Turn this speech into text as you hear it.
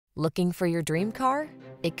Looking for your dream car?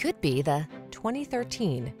 It could be the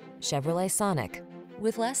 2013 Chevrolet Sonic.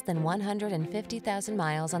 With less than 150,000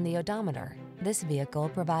 miles on the odometer, this vehicle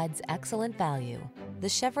provides excellent value. The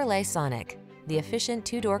Chevrolet Sonic, the efficient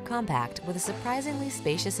two-door compact with a surprisingly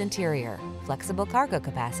spacious interior, flexible cargo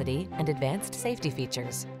capacity, and advanced safety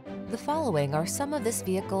features. The following are some of this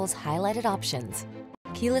vehicle's highlighted options: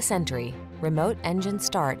 keyless entry, remote engine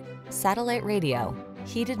start, satellite radio,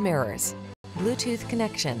 heated mirrors, Bluetooth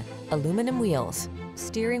connection, aluminum wheels,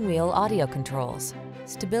 steering wheel audio controls,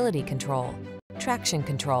 stability control, traction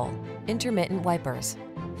control, intermittent wipers.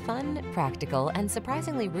 Fun, practical, and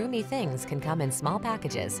surprisingly roomy things can come in small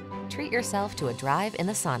packages. Treat yourself to a drive in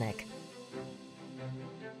the Sonic.